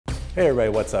Hey everybody,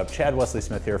 what's up? Wesley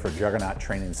Smith here for Juggernaut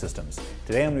Training Systems.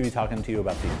 Today I'm going to be talking to you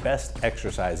about the best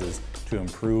exercises to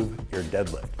improve your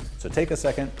deadlift. So take a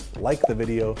second, like the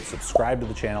video, subscribe to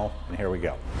the channel, and here we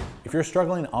go. If you're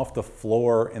struggling off the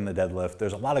floor in the deadlift,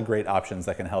 there's a lot of great options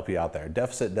that can help you out there.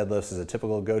 Deficit deadlifts is a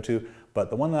typical go-to, but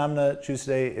the one that I'm going to choose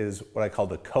today is what I call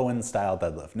the Cohen style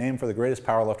deadlift, named for the greatest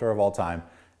powerlifter of all time,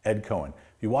 Ed Cohen.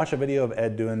 If you watch a video of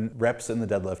Ed doing reps in the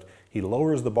deadlift, he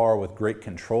lowers the bar with great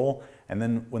control, and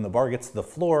then when the bar gets to the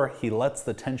floor, he lets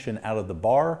the tension out of the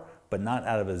bar, but not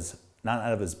out of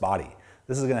his body.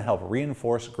 This is going to help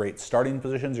reinforce great starting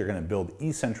positions. You're going to build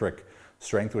eccentric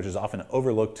strength, which is often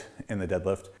overlooked in the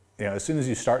deadlift. You know, as soon as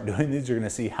you start doing these, you're going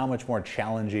to see how much more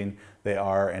challenging they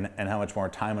are and how much more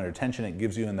time under tension it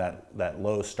gives you in that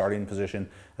low starting position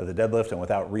of the deadlift, and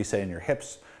without resetting your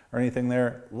hips or anything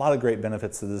there. A lot of great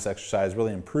benefits to this exercise.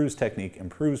 Really improves technique,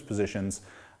 improves positions.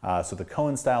 So the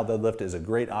Cohen style deadlift is a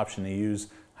great option to use.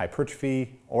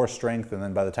 Hypertrophy or strength, and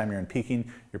then by the time you're in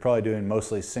peaking, you're probably doing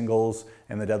mostly singles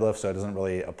in the deadlift, so it doesn't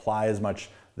really apply as much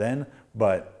then,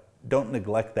 but don't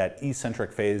neglect that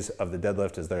eccentric phase of the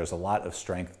deadlift, as there's a lot of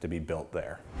strength to be built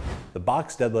there. The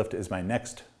box deadlift is my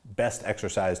next best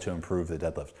exercise to improve the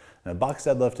deadlift. And the box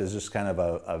deadlift is just kind of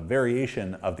a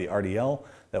variation of the RDL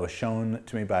that was shown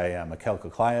to me by Mikhail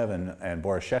Kuklayev and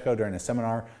Boris Sheko during a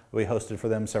seminar that we hosted for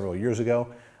them several years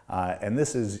ago. And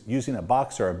this is using a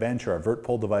box or a bench or a vert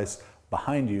pull device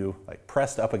behind you, like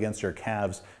pressed up against your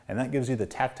calves, and that gives you the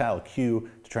tactile cue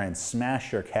to try and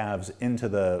smash your calves into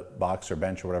the box or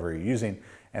bench or whatever you're using,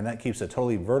 and that keeps a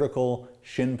totally vertical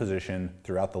shin position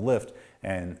throughout the lift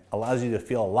and allows you to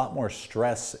feel a lot more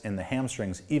stress in the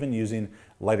hamstrings, even using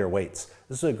lighter weights.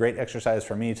 This is a great exercise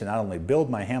for me to not only build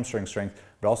my hamstring strength,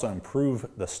 but also improve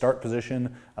the start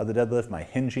position of the deadlift, my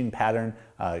hinging pattern,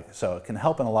 so it can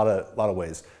help in a lot of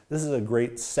ways. This is a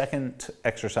great second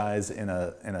exercise in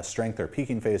a strength or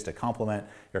peaking phase to complement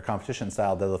your competition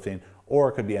style deadlifting, or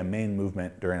it could be a main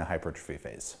movement during a hypertrophy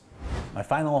phase. My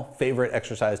final favorite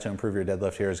exercise to improve your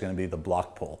deadlift here is going to be the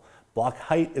block pull. Block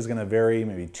height is going to vary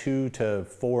maybe 2 to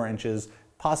 4 inches,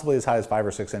 possibly as high as 5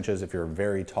 or 6 inches if you're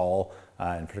very tall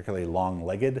and particularly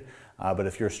long-legged. But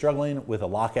if you're struggling with a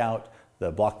lockout,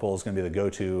 the block pull is going to be the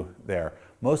go-to there.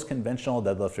 Most conventional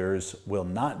deadlifters will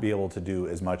not be able to do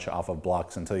as much off of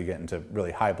blocks until you get into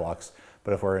really high blocks.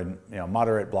 But if we're in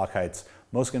moderate block heights,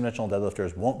 most conventional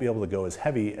deadlifters won't be able to go as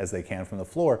heavy as they can from the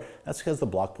floor. That's because the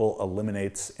block pull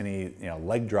eliminates any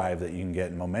leg drive that you can get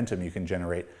and momentum you can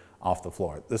generate off the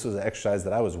floor. This was an exercise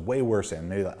that I was way worse in,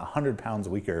 maybe like 100 pounds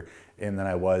weaker in than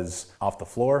I was off the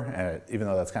floor, and even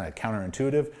though that's kind of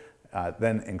counterintuitive,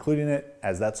 then including it,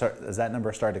 as that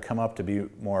number started to come up to be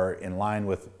more in line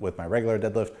with my regular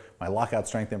deadlift, my lockout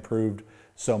strength improved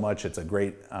so much. It's a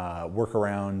great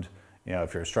workaround.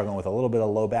 If you're struggling with a little bit of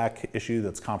low back issue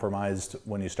that's compromised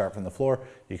when you start from the floor,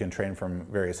 you can train from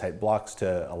various height blocks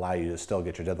to allow you to still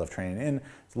get your deadlift training in.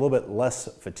 It's a little bit less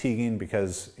fatiguing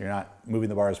because you're not moving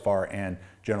the bar as far and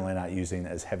generally not using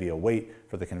as heavy a weight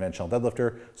for the conventional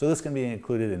deadlifter. So this can be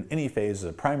included in any phase as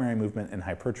a primary movement in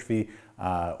hypertrophy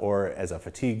or as a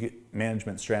fatigue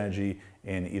management strategy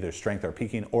in either strength or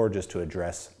peaking, or just to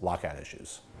address lockout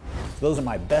issues. So those are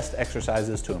my best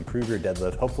exercises to improve your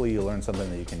deadlift. Hopefully you learned something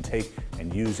that you can take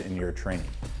and use in your training.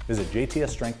 Visit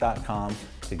jtsstrength.com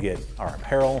to get our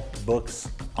apparel, books,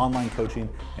 online coaching,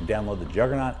 and download the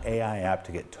Juggernaut AI app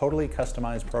to get totally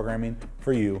customized programming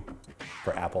for you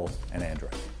for Apple and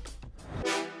Android.